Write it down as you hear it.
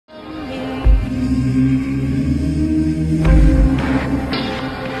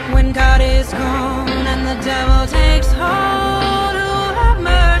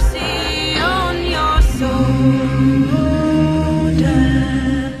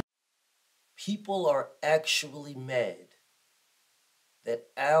People are actually mad that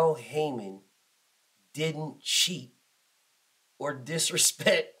Al Haymon didn't cheat or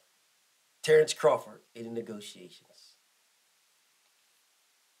disrespect Terrence Crawford in the negotiations.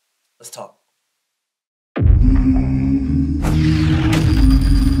 Let's talk.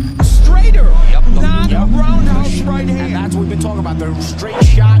 Straighter, not a roundhouse right hand. And that's what we've been talking about. The straight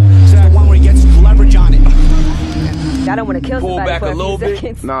shot is the one where he gets leverage on it. I don't want to kill Pull somebody back for a little few bit.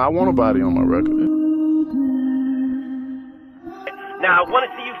 seconds. Nah, I want a body on my record. Now, I want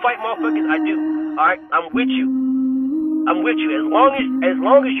to see you fight motherfuckers. I do. All right, I'm with you. I'm with you. As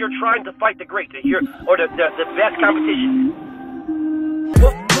long as you're trying to fight the great, the best competition.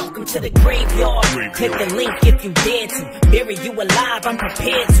 Welcome to the graveyard. Click the link if you dare to. Bury you alive, I'm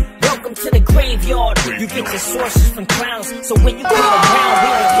prepared to. Welcome to the graveyard. You get your sources from clowns, so when you come around, we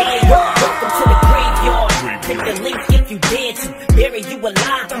don't hear you. Welcome to the graveyard. Click the link if you dare to. Bury you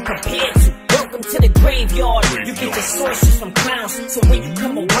alive, I'm prepared to. Welcome to the graveyard. You get your sources from clowns, so when you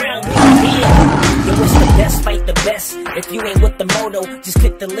come around, we don't hear you. Yo, it's the best, fight the best. If you ain't with the moto, just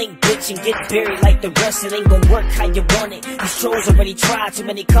click the link, bitch, and get buried like the rest. It ain't gonna work how you want it. These trolls already tried, too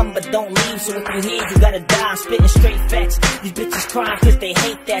many come but don't leave. So if you here, you gotta die. I'm spitting straight facts. These bitches crying cause they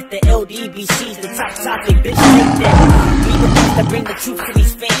hate that. The LDBC's the top topic, bitch, hate that. We the ones that bring the truth to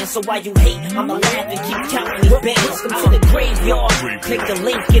these fans. So while you hate, I'ma laugh and keep counting these bands. Welcome to the graveyard. Click the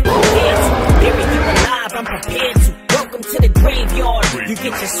link if you dare to. Bury you alive, I'm prepared to. Welcome to the graveyard. You get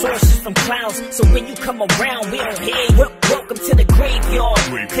your sources from clowns, so when you come around, we don't hear you. Welcome to the graveyard.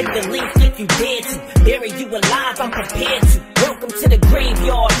 Click the link if you dare to. Bury you alive, I'm prepared to. Welcome to the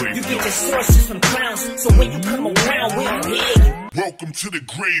graveyard. You get your sources from clowns, so when you come around, we don't hear you. Welcome to the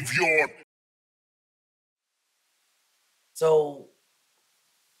graveyard. So,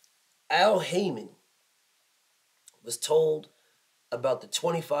 Al Haymon was told about the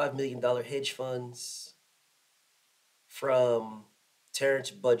 $25 million hedge funds from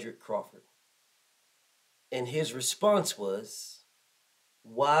Terrence Budget Crawford. And his response was,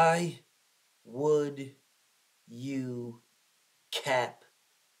 why would you cap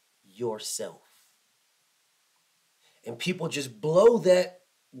yourself? And people just blow that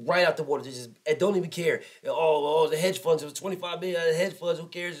right out the water. They just don't even care. Oh, the hedge funds, it was 25 million out of the hedge funds. Who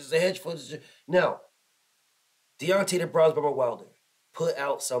cares? It's the hedge funds. Now, Deontay the Bronze Bomber Wilder put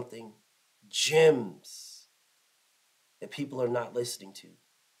out something, gems, that people are not listening to.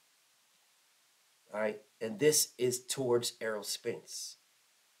 All right? And this is towards Errol Spence.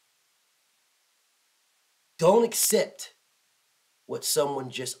 Don't accept what someone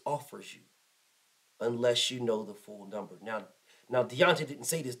just offers you unless you know the full number. Now Deontay didn't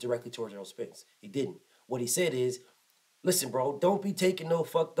say this directly towards Errol Spence. He didn't. What he said is, listen, bro, don't be taking no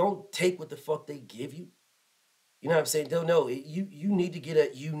fuck. Don't take what the fuck they give you. You know what I'm saying? Don't know. You need to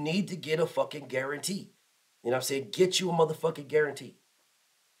get a fucking guarantee. You know what I'm saying? Get you a motherfucking guarantee.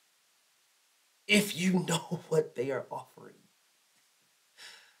 If you know what they are offering.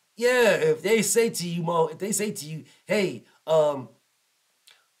 Yeah, if they say to you, hey, the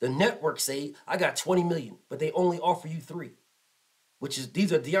network say, I got 20 million, but they only offer you 3,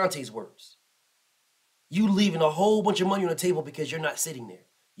 these are Deontay's words. You leaving a whole bunch of money on the table because you're not sitting there.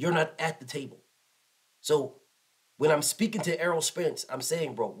 You're not at the table. So when I'm speaking to Errol Spence, I'm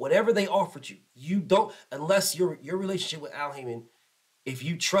saying, bro, whatever they offered you, you don't, unless your relationship with Al Haymon, if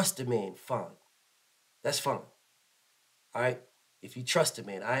you trust the man, fine. That's fine. All right? If you trust the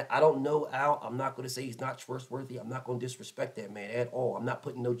man. I don't know Al. I'm not going to say he's not trustworthy. I'm not going to disrespect that man at all. I'm not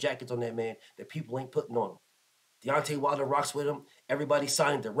putting no jackets on that man that people ain't putting on him. Deontay Wilder rocks with him. Everybody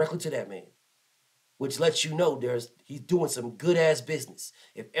signed directly to that man, which lets you know he's doing some good-ass business.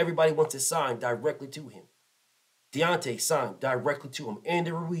 If everybody wants to sign directly to him. Deontay signed directly to him.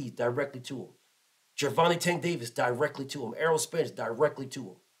 Andy Ruiz directly to him. Gervonta Tank Davis directly to him. Errol Spence directly to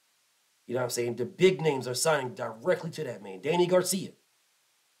him. You know what I'm saying? The big names are signing directly to that man. Danny Garcia.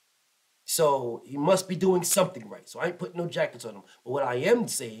 So he must be doing something right. So I ain't putting no jackets on him. But what I am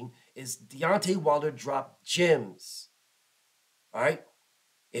saying is Deontay Wilder dropped gems. All right?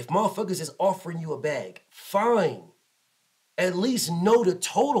 If motherfuckers is offering you a bag, fine. At least know the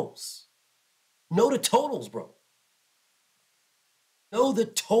totals. Know the totals, bro. Know the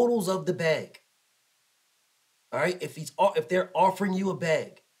totals of the bag. All right? If they're offering you a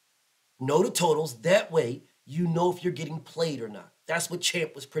bag, know the totals. That way, you know if you're getting played or not. That's what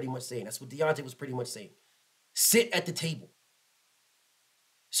Champ was pretty much saying. That's what Deontay was pretty much saying. Sit at the table.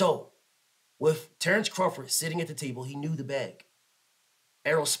 So, with Terrence Crawford sitting at the table, he knew the bag.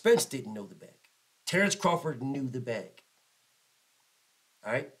 Errol Spence didn't know the bag. Terrence Crawford knew the bag.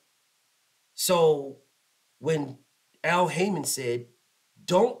 All right? So, when Al Haymon said,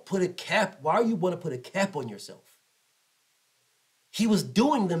 don't put a cap. Why do you want to put a cap on yourself? He was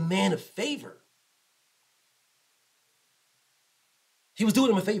doing the man a favor. He was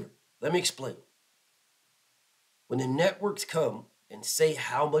doing him a favor. Let me explain. When the networks come and say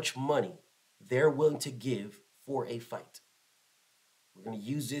how much money they're willing to give for a fight, we're going to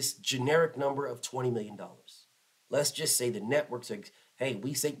use this generic number of $20 million. Let's just say the networks are, hey,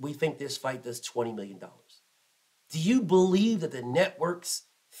 we think this fight does $20 million. Do you believe that the networks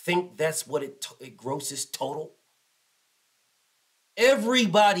think that's what it grosses total?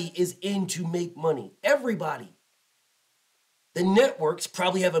 Everybody is in to make money. Everybody. The networks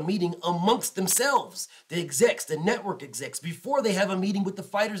probably have a meeting amongst themselves, the execs, the network execs, before they have a meeting with the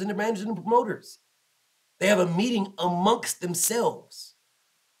fighters and the managers and the promoters. They have a meeting amongst themselves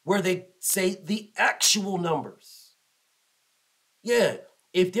where they say the actual numbers. Yeah,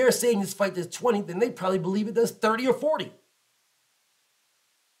 if they're saying this fight does 20, then they probably believe it does 30 or 40.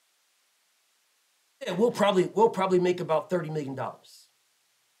 Yeah, we'll probably make about $30 million.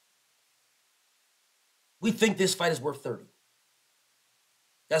 We think this fight is worth 30.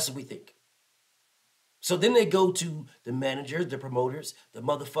 That's what we think. So then they go to the managers, the promoters, the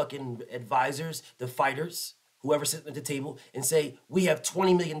motherfucking advisors, the fighters, whoever's sitting at the table, and say, we have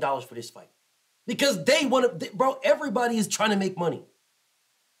 $20 million for this fight. Because they want to, bro, everybody is trying to make money.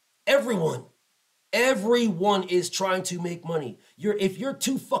 Everyone is trying to make money. If you're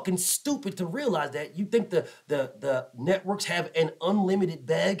too fucking stupid to realize that, you think the networks have an unlimited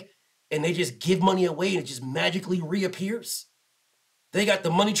bag and they just give money away and it just magically reappears. They got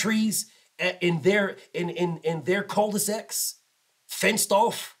the money trees in their cul-de-sacs fenced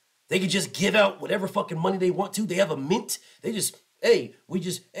off. They can just give out whatever fucking money they want to. They have a mint. They just, we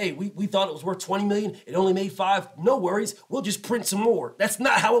thought it was worth 20 million. It only made 5. No worries. We'll just print some more. That's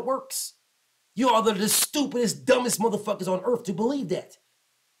not how it works. You are the stupidest, dumbest motherfuckers on earth to believe that.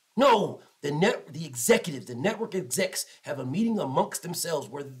 No, the executives, the network execs have a meeting amongst themselves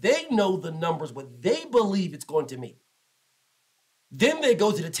where they know the numbers, what they believe it's going to make. Then they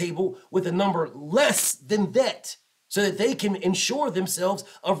go to the table with a number less than that so that they can ensure themselves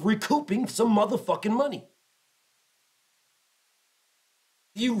of recouping some motherfucking money.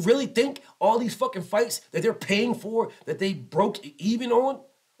 Do you really think all these fucking fights that they're paying for, that they broke even on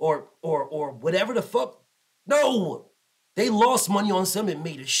or whatever the fuck? No, they lost money on some and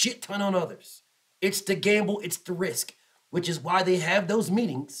made a shit ton on others. It's the gamble, it's the risk, which is why they have those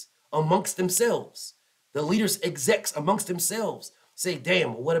meetings amongst themselves. The leaders, execs amongst themselves say,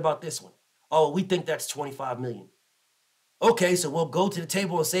 damn, well, what about this one? Oh, we think that's 25 million. Okay, so we'll go to the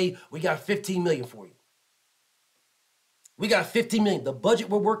table and say, we got 15 million for you. We got 15 million. The budget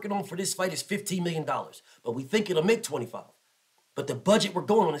we're working on for this fight is $15 million, but we think it'll make 25. But the budget we're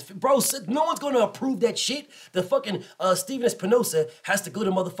going on is, bro, no one's going to approve that shit. The fucking Steven Espinosa has to go to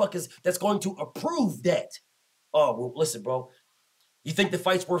motherfuckers that's going to approve that. Oh, well, listen, bro. You think the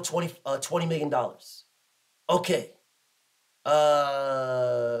fight's worth $20 million? Okay.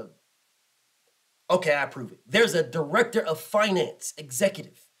 Okay, I approve it. There's a director of finance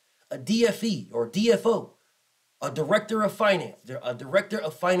executive, a DFE or DFO, a director of finance, a director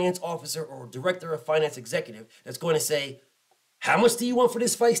of finance officer or director of finance executive that's going to say, how much do you want for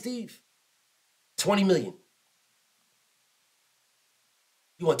this fight, Steve? 20 million.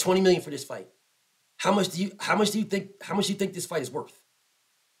 You want 20 million for this fight. How much do you think this fight is worth?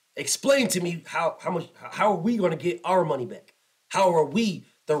 Explain to me how are we going to get our money back? How are we,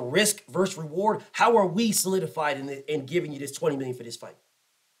 the risk versus reward, how are we solidified in giving you this 20 million for this fight?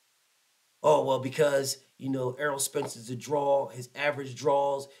 Oh, well, because, you know, Errol Spence's a draw. His average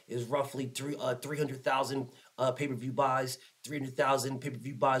draws is roughly 300,000 pay-per-view buys. 300,000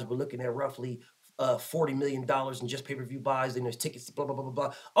 pay-per-view buys. We're looking at roughly $40 million in just pay-per-view buys. Then there's tickets, blah, blah, blah, blah,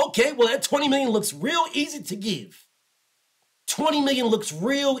 blah. Okay, well, that 20 million looks real easy to give. 20 million looks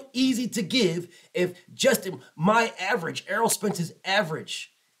real easy to give if just my average, Errol Spence's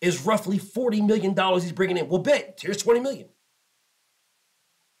average, is roughly $40 million he's bringing in. Well, bet, here's 20 million.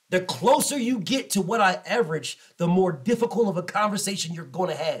 The closer you get to what I average, the more difficult of a conversation you're going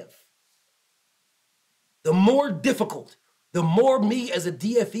to have. The more difficult, the more me as a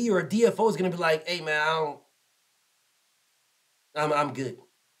DFE or a DFO is going to be like, hey, man, I'm good.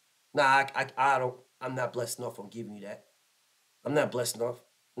 Nah, I'm not blessed enough on giving you that. I'm not blessed enough.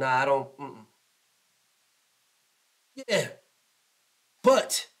 Nah, I don't. Yeah.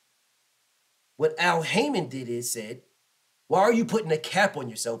 But what Al Haymon did is said, why are you putting a cap on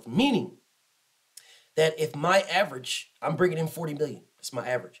yourself? Meaning that if my average, I'm bringing in 40 million. That's my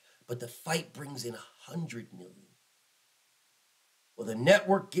average. But the fight brings in 100 million. Well, the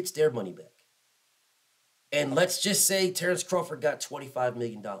network gets their money back. And let's just say Terrence Crawford got $25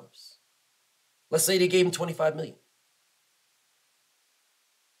 million. Let's say they gave him $25 million.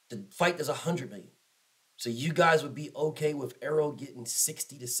 The fight does $100 million. So you guys would be okay with Errol getting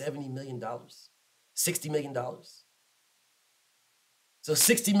 $60 to $70 million? $60 million. So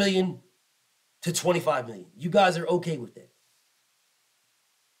 $60 million to $25 million. You guys are okay with that.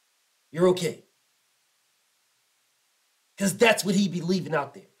 You're okay. Because that's what he be leaving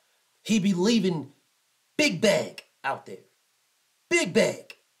out there. He be leaving big bag out there. Big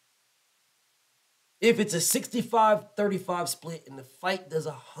bag. If it's a 65-35 split and the fight does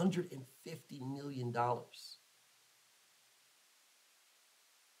 $150 million.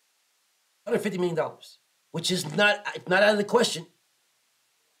 $150 million, which is not out of the question.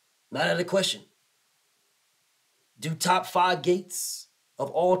 Not out of the question. Do top 5 gates of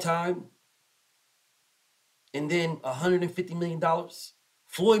all time and then $150 million.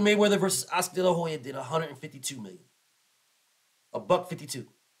 Floyd Mayweather versus Oscar De La Hoya did $152 million. $152.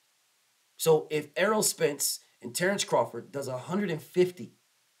 So if Errol Spence and Terrence Crawford does 150,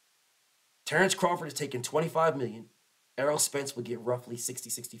 Terrence Crawford is taking $25 million. Errol Spence would get roughly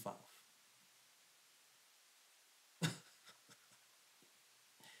 60-65.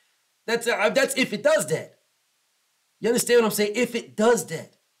 That's if it does that. You understand what I'm saying? If it does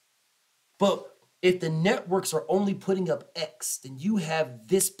that. But if the networks are only putting up X, then you have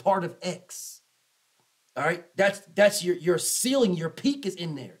this part of X. All right? That's your ceiling, your peak is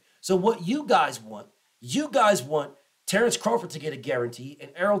in there. So what you guys want Terrence Crawford to get a guarantee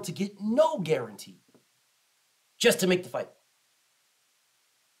and Errol to get no guarantee. Just to make the fight.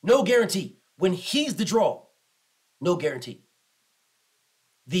 No guarantee. When he's the draw, no guarantee.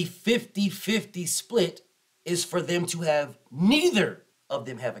 The 50-50 split is for them to have neither of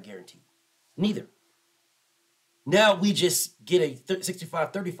them have a guarantee. Neither. Now we just get a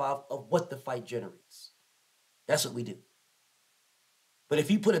 65-35 of what the fight generates. That's what we do. But if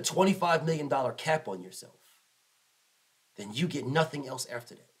you put a $25 million cap on yourself, then you get nothing else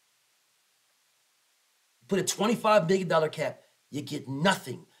after that. Put a $25 million cap, you get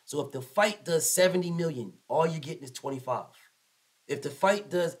nothing. So if the fight does $70 million, all you're getting is 25. If the fight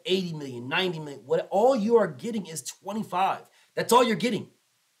does 80 million, 90 million, all you are getting is 25. That's all you're getting.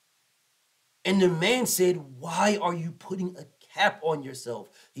 And the man said, why are you putting a cap on yourself?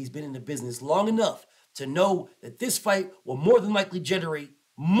 He's been in the business long enough to know that this fight will more than likely generate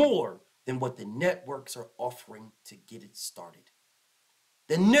more than what the networks are offering to get it started.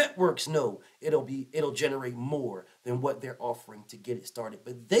 The networks know it'll generate more than what they're offering to get it started.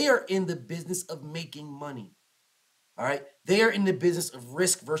 But they are in the business of making money. All right? They are in the business of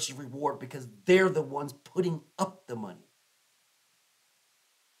risk versus reward because they're the ones putting up the money.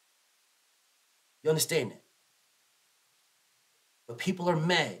 You understand that? But people are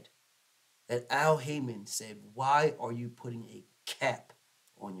mad that Al Haymon said, why are you putting a cap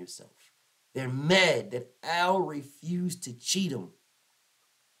on yourself? They're mad that Al refused to cheat him.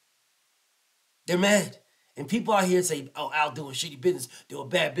 They're mad. And people out here say, oh, Al doing shitty business, doing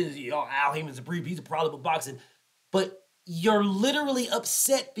bad business. Oh, Al Haymon's a brief, he's a problem with boxing. But you're literally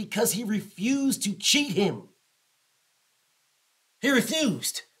upset because he refused to cheat him. He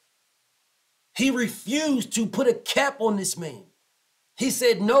refused. He refused to put a cap on this man. He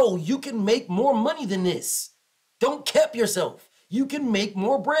said, no, you can make more money than this. Don't cap yourself. You can make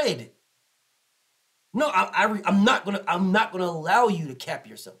more bread. No, I'm not gonna allow you to cap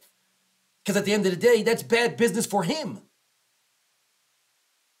yourself. Because at the end of the day, that's bad business for him.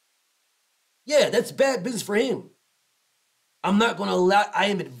 Yeah, that's bad business for him. I'm not gonna allow, I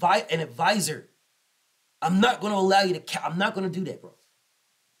am an advisor. I'm not gonna allow you to cap, I'm not gonna do that, bro.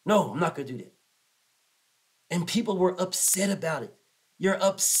 No, I'm not gonna do that. And people were upset about it. You're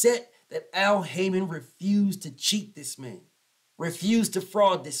upset that Al Haymon refused to cheat this man, refused to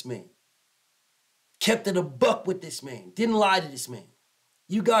fraud this man, kept it a buck with this man, didn't lie to this man.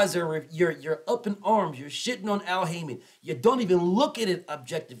 You guys are, you're up in arms. You're shitting on Al Haymon. You don't even look at it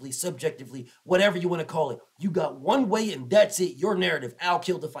objectively, subjectively, whatever you want to call it. You got one way and that's it. Your narrative. Al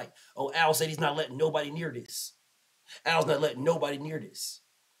killed the fight. Oh, Al said he's not letting nobody near this. Al's not letting nobody near this.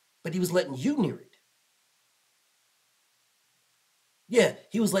 But he was letting you near it. Yeah,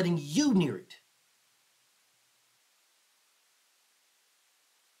 he was letting you near it.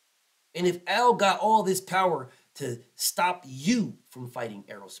 And if Al got all this power to stop you from fighting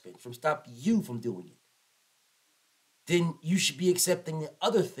Errol Spence, from stop you from doing it, then you should be accepting the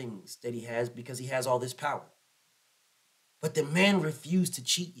other things that he has because he has all this power. But the man refused to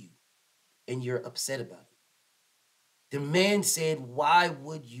cheat you, and you're upset about it. The man said, why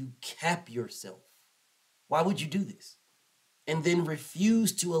would you cap yourself? Why would you do this? And then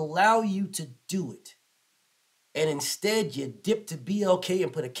refuse to allow you to do it. And instead, you dip to BLK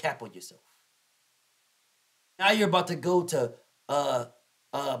and put a cap on yourself. Now you're about to go to a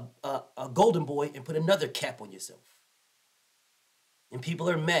Golden Boy and put another cap on yourself. And people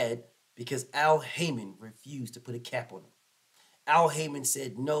are mad because Al Haymon refused to put a cap on him. Al Haymon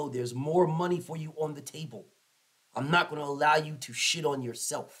said, no, there's more money for you on the table. I'm not going to allow you to shit on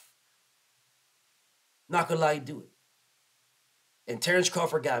yourself. Not going to allow you to do it. And Terrence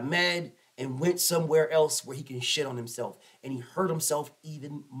Crawford got mad and went somewhere else where he can shit on himself. And he hurt himself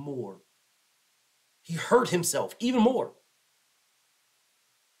even more. He hurt himself even more.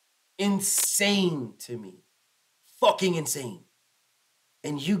 Insane to me. Fucking insane.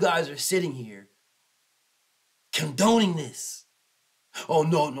 And you guys are sitting here condoning this. Oh,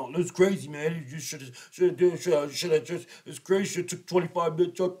 no, that's crazy, man. You should have just, it's crazy. It took 25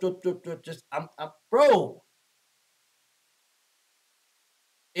 minutes. Bro.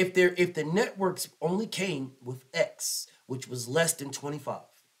 If the networks only came with X, which was less than 25,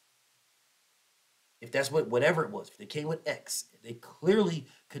 if that's whatever it was, if they came with X, they clearly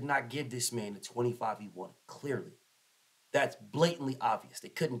could not give this man the 25 he wanted. Clearly. That's blatantly obvious. They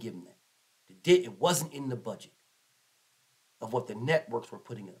couldn't give him that. It wasn't in the budget of what the networks were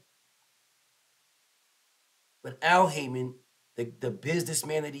putting up. But Al Haymon, the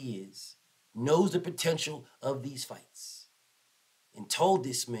businessman that he is, knows the potential of these fights and told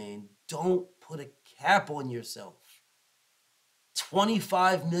this man, don't put a cap on yourself.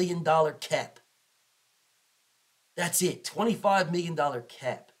 $25 million cap. That's it, $25 million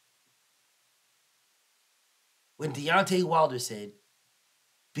cap. When Deontay Wilder said,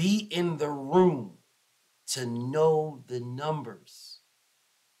 be in the room to know the numbers.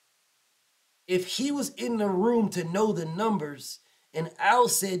 If he was in the room to know the numbers and Al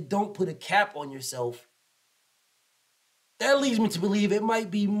said, don't put a cap on yourself, that leads me to believe it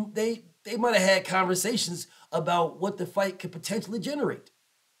might be, they might have had conversations about what the fight could potentially generate.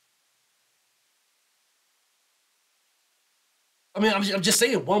 I mean, I'm just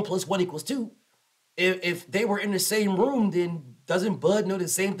saying 1 + 1 = 2. If they were in the same room, then doesn't Bud know the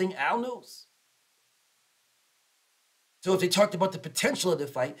same thing Al knows? So if they talked about the potential of the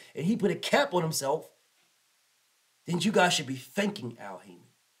fight and he put a cap on himself, then you guys should be thanking Al Haymon,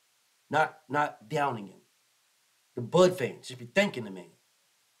 not downing him. The Bud fans should be thanking the man.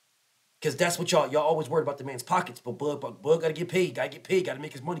 Because that's what y'all always worried about the man's pockets. But Bud got to get paid, got to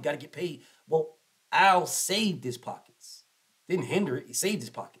make his money, got to get paid. Well, Al saved his pockets. Didn't hinder it, he saved his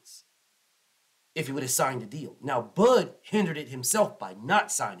pockets. If he would have signed the deal. Now, Bud hindered it himself by not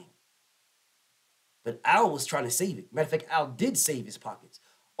signing. But Al was trying to save it. Matter of fact, Al did save his pockets.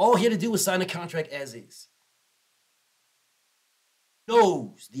 All he had to do was sign the contract as is.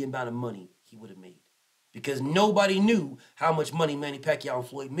 Knows the amount of money he would have made. Because nobody knew how much money Manny Pacquiao and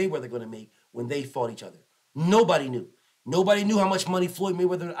Floyd Mayweather were going to make when they fought each other. Nobody knew. Nobody knew how much money Floyd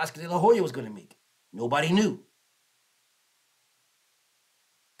Mayweather and Oscar De La Hoya was going to make. Nobody knew.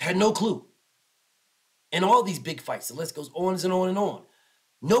 Had no clue. And all these big fights, the list goes on and on and on.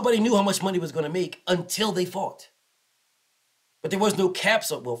 Nobody knew how much money he was going to make until they fought. But there was no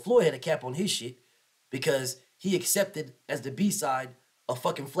caps on. Well, Floyd had a cap on his shit because he accepted as the B-side a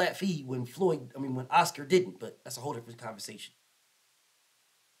fucking flat fee when when Oscar didn't. But that's a whole different conversation.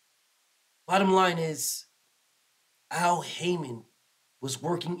 Bottom line is, Al Haymon was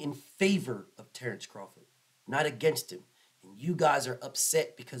working in favor of Terrence Crawford, not against him. And you guys are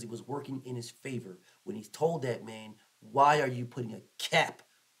upset because he was working in his favor when he's told that man, why are you putting a cap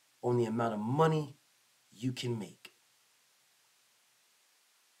on the amount of money you can make?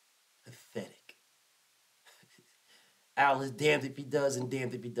 Pathetic. Al is damned if he does and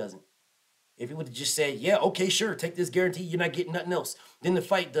damned if he doesn't. If he would have just said, yeah, okay, sure, take this guarantee, you're not getting nothing else. Then the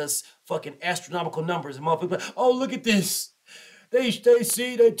fight does fucking astronomical numbers and motherfuckers, oh, look at this. They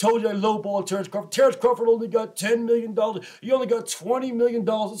told you I lowballed Terrence Crawford. Terrence Crawford only got $10 million. He only got $20 million.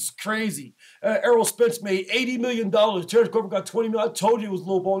 This is crazy. Errol Spence made $80 million. Terrence Crawford got $20 million. I told you it was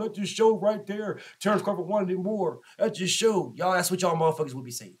lowball. That just showed right there. Terrence Crawford wanted it more. That just showed. Y'all, that's what y'all motherfuckers would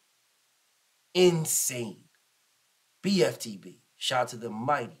be saying. Insane. BFTB. Shout out to the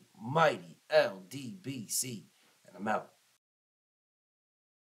mighty LDBC. And I'm out.